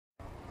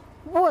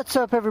What's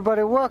up,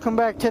 everybody? Welcome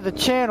back to the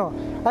channel.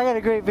 I got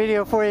a great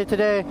video for you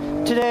today.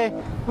 Today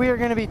we are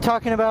going to be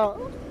talking about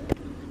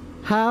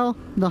how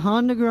the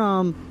Honda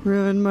Grom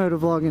ruined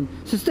motovlogging.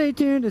 So stay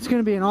tuned, it's going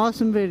to be an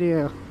awesome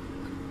video.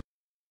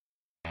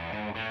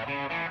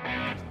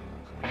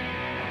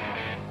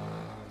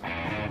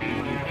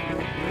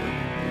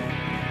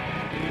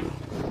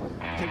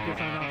 Take your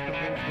phone off the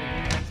hood,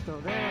 it's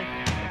still there.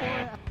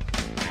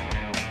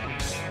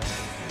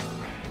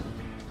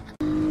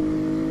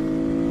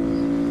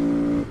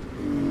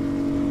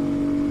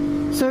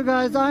 So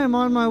guys, I am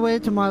on my way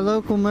to my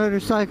local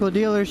motorcycle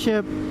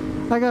dealership.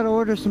 I got to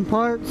order some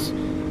parts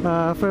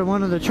for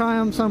one of the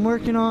Triumphs I'm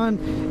working on,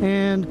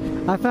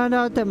 and I found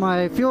out that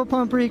my fuel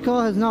pump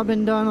recall has not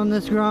been done on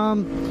this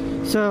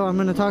Grom, so I'm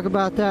going to talk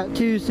about that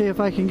too, see if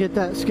I can get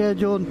that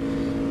scheduled.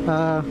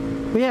 But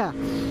yeah,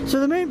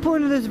 so the main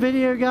point of this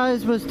video,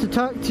 guys, was to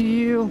talk to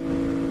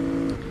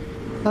you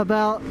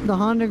about the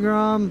Honda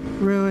Grom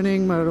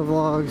ruining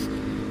motovlogs.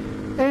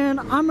 And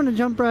I'm going to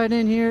jump right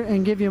in here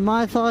and give you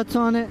my thoughts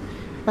on it.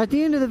 At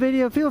the end of the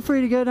video, feel free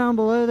to go down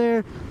below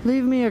there,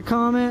 leave me a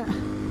comment.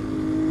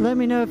 Let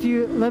me know if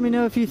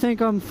you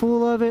think I'm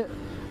full of it,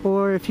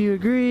 or if you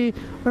agree,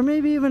 or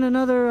maybe even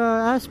another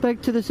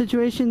aspect to the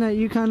situation that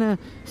you kind of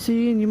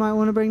see and you might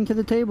want to bring to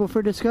the table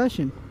for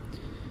discussion.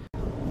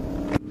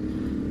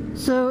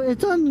 So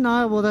it's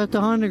undeniable that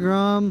the Honda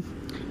Grom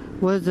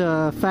was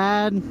a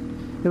fad.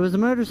 It was a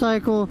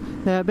motorcycle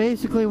that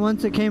basically,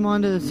 once it came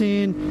onto the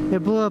scene,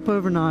 it blew up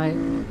overnight.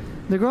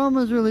 The Grom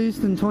was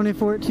released in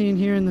 2014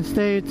 here in the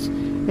States,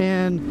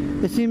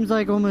 and it seems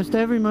like almost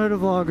every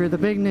motovlogger, the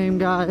big name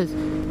guys,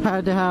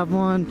 had to have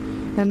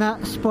one, and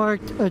that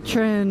sparked a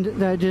trend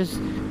that just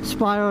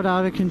spiraled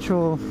out of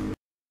control.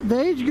 The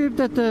age group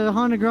that the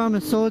Honda Grom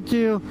is sold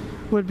to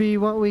would be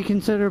what we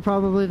consider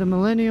probably the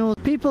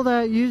millennials, people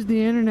that use the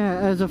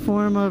internet as a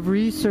form of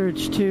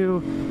research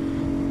to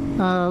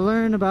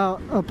learn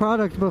about a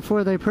product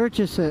before they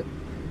purchase it.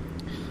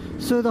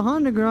 So the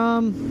Honda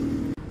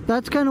Grom,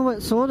 that's kind of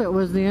what sold it,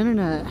 was the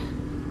internet.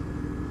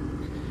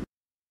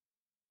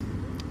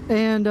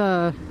 And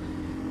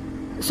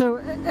so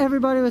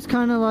everybody was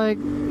kind of like,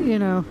 you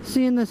know,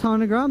 seeing this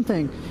Honda Grom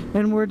thing,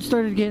 and word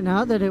started getting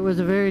out that it was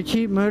a very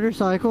cheap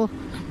motorcycle,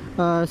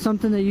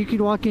 something that you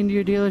could walk into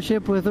your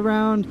dealership with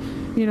around,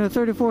 you know,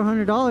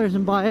 $3,400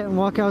 and buy it and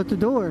walk out the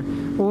door,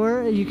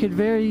 or you could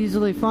very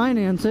easily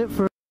finance it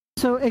for.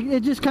 So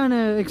it just kind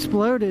of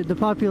exploded, the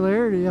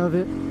popularity of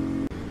it.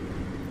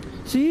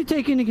 So you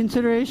take into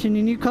consideration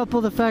and you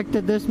couple the fact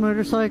that this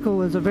motorcycle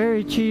was a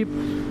very cheap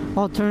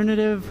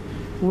alternative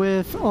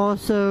with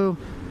also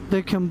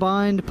the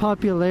combined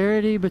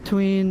popularity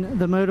between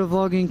the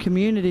motovlogging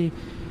community,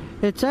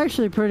 it's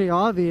actually pretty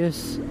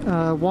obvious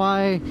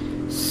why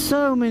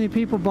so many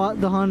people bought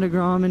the Honda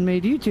Grom and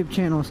made YouTube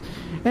channels.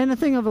 And the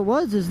thing of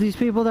it is these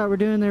people that were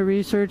doing their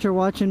research or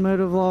watching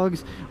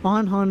motovlogs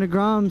on Honda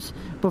Groms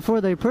before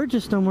they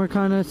purchased them were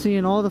kind of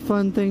seeing all the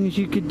fun things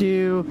you could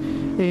do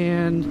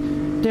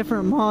and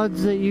different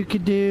mods that you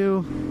could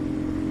do,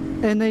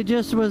 and they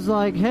just was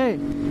like, hey,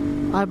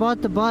 I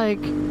bought the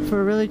bike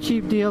for a really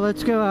cheap deal,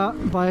 let's go out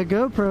and buy a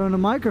GoPro and a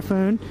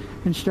microphone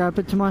and strap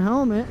it to my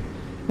helmet,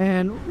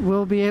 and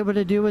we'll be able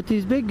to do what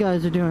these big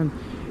guys are doing.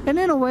 And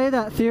in a way,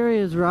 that theory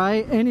is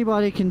right.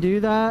 Anybody can do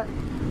that.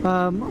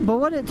 But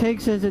what it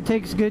takes is it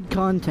takes good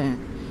content.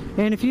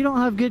 And if you don't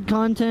have good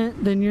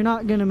content, then you're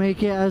not going to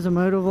make it as a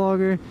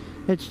motovlogger.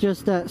 It's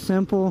just that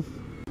simple.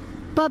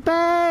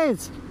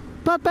 Puppies!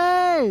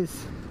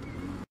 Puppies!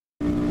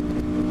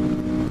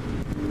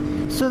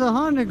 So the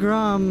Honda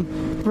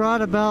Grom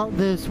brought about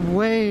this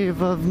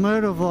wave of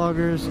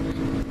motovloggers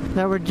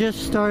that were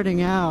just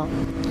starting out.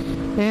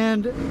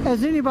 And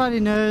as anybody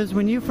knows,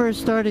 when you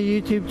first start a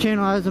YouTube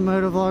channel as a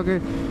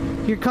motovlogger,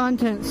 your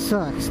content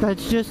sucks.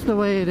 That's just the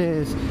way it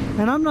is.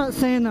 And I'm not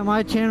saying that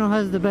my channel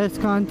has the best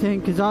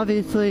content, because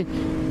obviously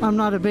I'm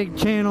not a big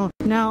channel.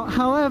 Now,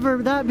 however,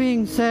 that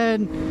being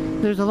said,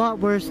 there's a lot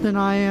worse than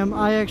I am.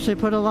 I actually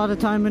put a lot of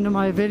time into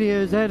my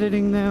videos,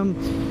 editing them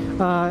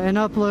and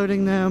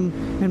uploading them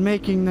and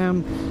making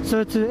them. So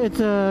it's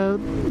a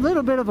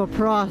little bit of a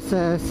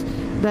process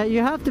that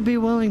you have to be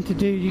willing to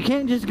do. You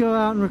can't just go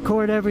out and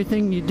record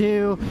everything you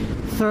do,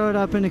 throw it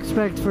up and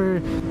expect for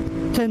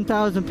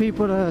 10,000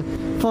 people to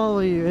follow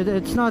you.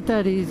 It's not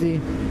that easy.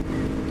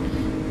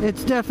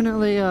 It's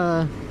definitely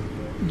a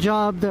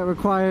job that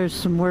requires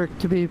some work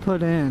to be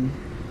put in.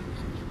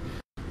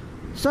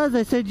 So as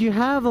I said, you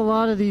have a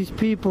lot of these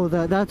people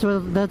that's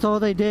all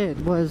they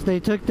did, was they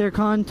took their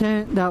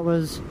content that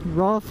was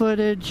raw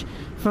footage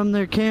from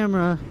their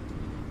camera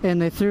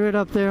and they threw it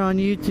up there on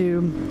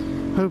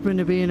YouTube, hoping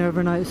to be an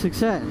overnight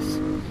success.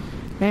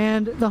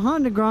 And the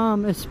Honda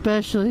Grom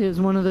especially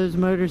is one of those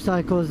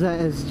motorcycles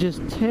that is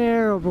just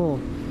terrible.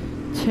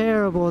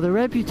 Terrible. The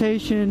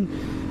reputation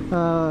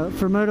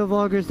for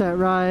motovloggers that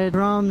ride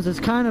Groms is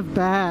kind of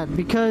bad,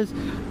 because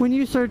when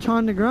you search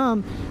Honda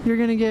Grom, you're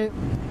going to get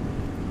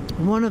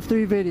one of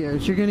three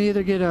videos. You're going to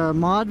either get a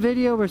mod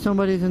video where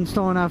somebody's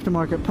installing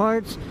aftermarket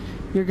parts,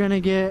 you're going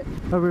to get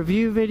a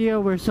review video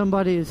where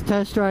somebody is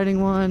test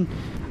riding one,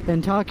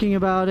 and talking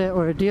about it,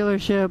 or a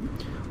dealership,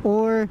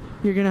 or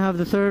you're gonna have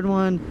the third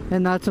one,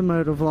 and that's a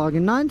motovlog.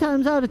 And 9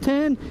 times out of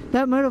 10,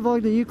 that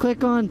motovlog that you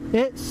click on,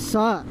 it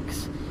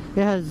sucks.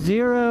 It has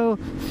zero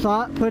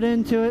thought put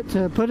into it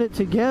to put it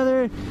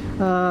together,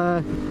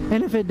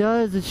 and if it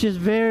does, it's just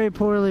very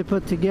poorly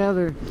put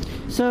together.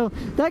 So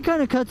that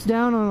kind of cuts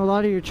down on a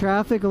lot of your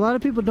traffic. A lot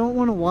of people don't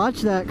want to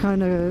watch that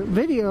kind of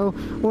video,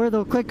 or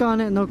they'll click on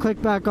it and they'll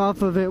click back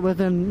off of it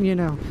within,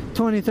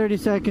 20-30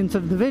 seconds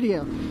of the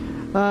video.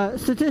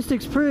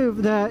 Statistics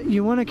prove that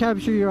you want to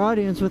capture your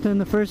audience within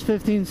the first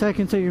 15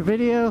 seconds of your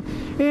video,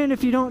 and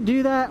if you don't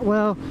do that,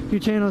 well, your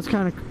channel is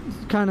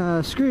kind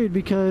of screwed,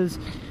 because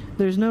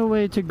there's no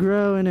way to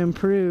grow and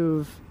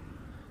improve.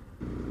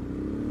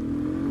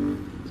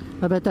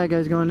 I bet that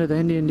guy's going to the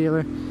Indian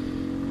dealer.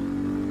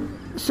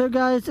 So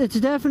guys, it's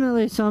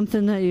definitely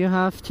something that you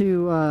have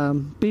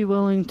to be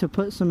willing to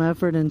put some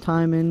effort and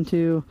time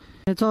into.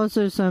 It's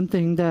also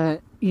something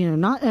that,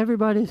 not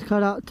everybody's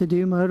cut out to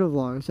do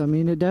motovlogs. I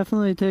mean, it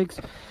definitely takes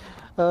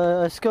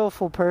a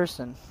skillful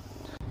person.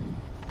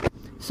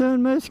 So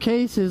in most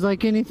cases,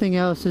 like anything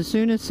else, as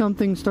soon as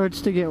something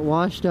starts to get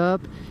washed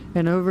up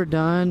and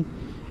overdone,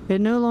 it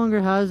no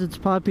longer has its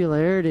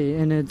popularity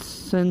and its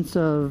sense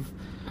of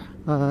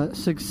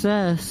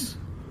success.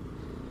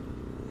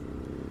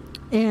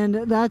 And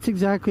that's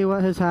exactly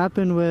what has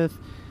happened with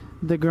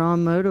the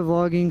Grom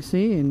motovlogging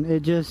scene.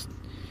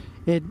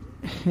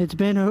 It's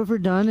been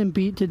overdone and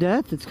beat to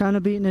death. It's kind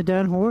of beating a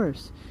dead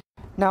horse.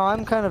 Now,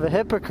 I'm kind of a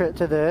hypocrite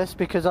to this,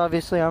 because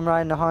obviously I'm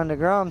riding a Honda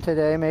Grom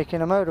today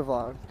making a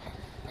motovlog.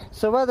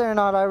 So whether or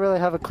not I really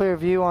have a clear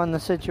view on the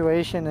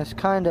situation is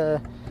kind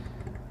of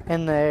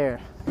in the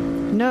air.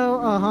 No,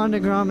 a Honda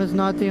Grom is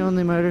not the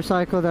only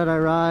motorcycle that I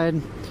ride.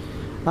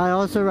 I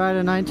also ride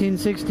a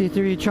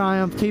 1963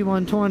 Triumph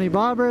T120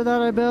 bobber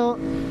that I built,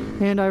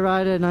 and I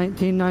ride a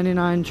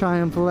 1999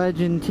 Triumph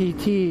Legend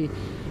TT,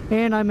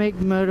 and I make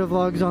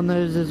motovlogs on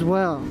those as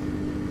well.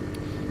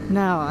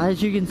 Now,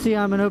 as you can see,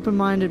 I'm an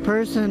open-minded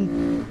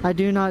person. I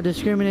do not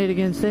discriminate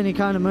against any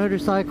kind of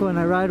motorcycle, and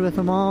I ride with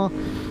them all.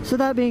 So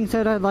that being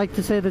said, I'd like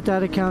to say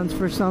that accounts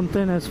for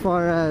something as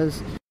far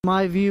as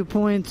my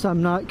viewpoints.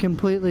 I'm not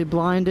completely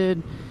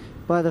blinded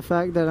by the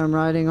fact that I'm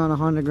riding on a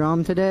Honda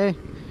Grom today.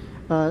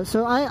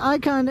 So I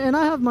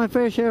have my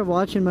fair share of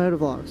watching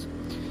motovlogs.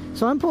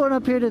 So I'm pulling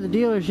up here to the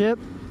dealership.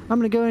 I'm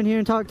going to go in here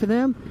and talk to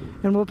them,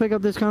 and we'll pick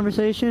up this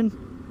conversation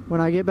when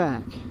I get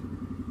back.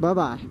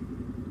 Bye-bye.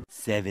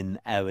 7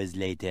 hours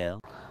later.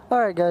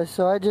 Alright guys,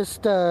 so I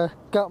just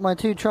got my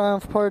 2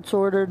 Triumph parts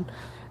ordered,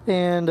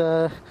 and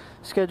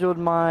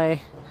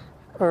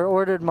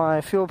ordered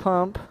my fuel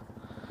pump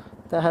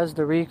that has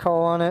the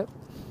recall on it.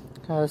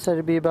 Said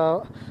it'd be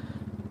about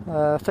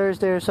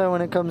Thursday or so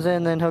when it comes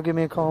in, then he'll give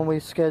me a call and we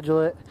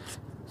schedule it.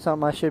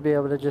 Something I should be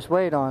able to just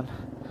wait on.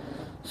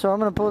 So I'm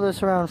going to pull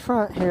this around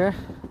front here.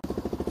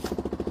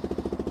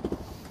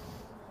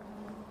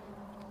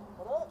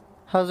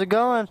 How's it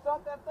going?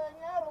 Start that thing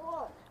out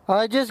or what?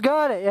 I just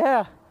got it,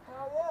 yeah.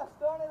 Oh yeah,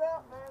 start it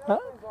out, man. That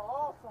thing's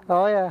awesome.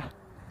 Oh yeah.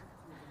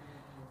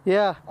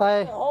 Yeah,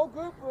 A whole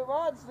group of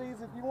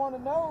oddities if you want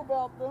to know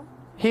about them.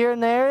 Here in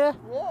the area?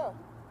 Yeah.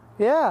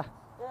 Yeah.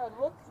 Yeah,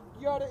 look,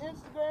 you got an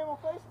Instagram or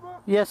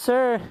Facebook? Yes,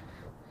 sir.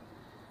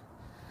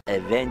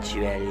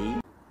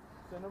 Eventually.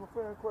 Send them a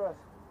friend request.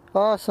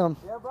 Awesome.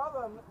 Yeah,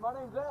 brother, my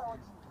name's Alex.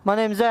 My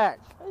name's Zach.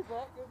 Hey,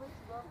 Zach, good to meet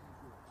you, brother.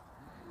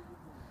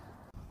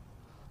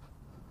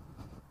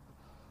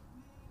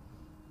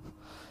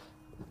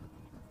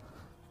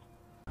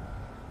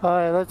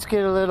 Alright, let's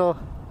get a little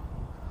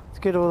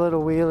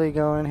wheelie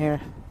going here.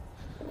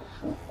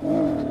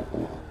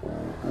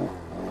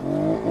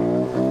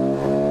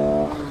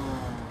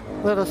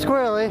 Little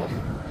squirrely.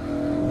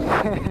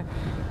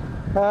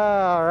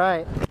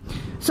 Alright.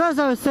 So as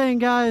I was saying,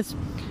 guys,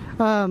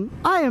 I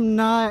am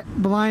not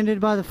blinded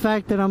by the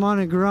fact that I'm on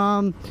a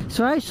Grom.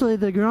 So actually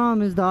the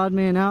Grom is the odd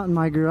man out in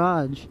my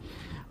garage.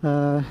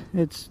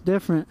 It's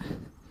different.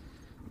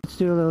 Let's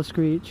do a little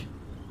screech.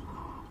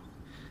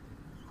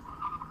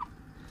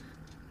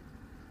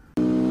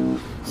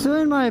 So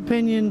in my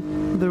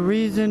opinion, the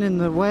reason and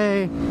the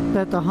way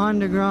that the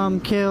Honda Grom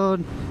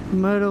killed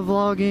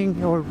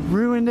motovlogging, or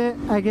ruined it,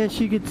 I guess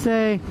you could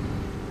say,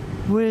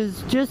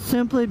 was just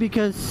simply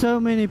because so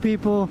many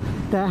people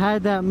that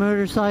had that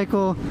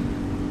motorcycle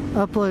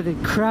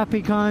uploaded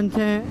crappy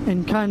content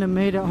and kind of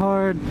made it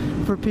hard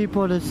for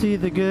people to see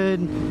the good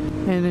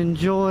and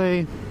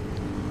enjoy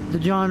the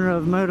genre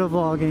of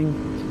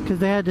motovlogging, because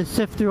they had to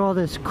sift through all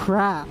this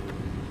crap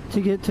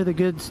to get to the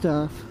good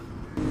stuff.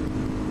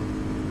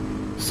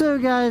 So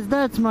guys,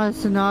 that's my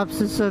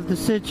synopsis of the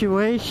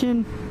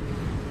situation.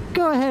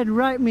 Go ahead and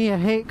write me a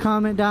hate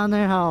comment down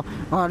there how,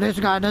 oh, this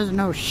guy doesn't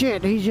know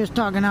shit, he's just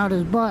talking out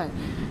his butt.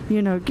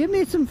 You know, give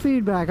me some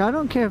feedback. I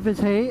don't care if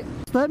it's hate.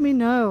 Just let me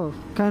know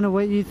kind of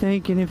what you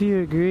think and if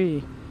you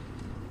agree.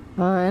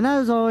 And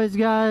as always,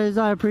 guys,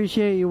 I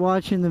appreciate you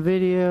watching the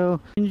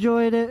video.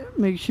 Enjoyed it,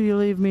 make sure you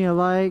leave me a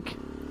like.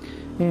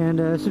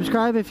 And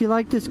subscribe if you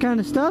like this kind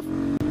of stuff.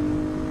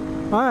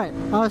 Alright,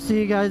 I'll see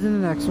you guys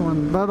in the next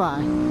one.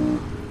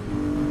 Bye-bye.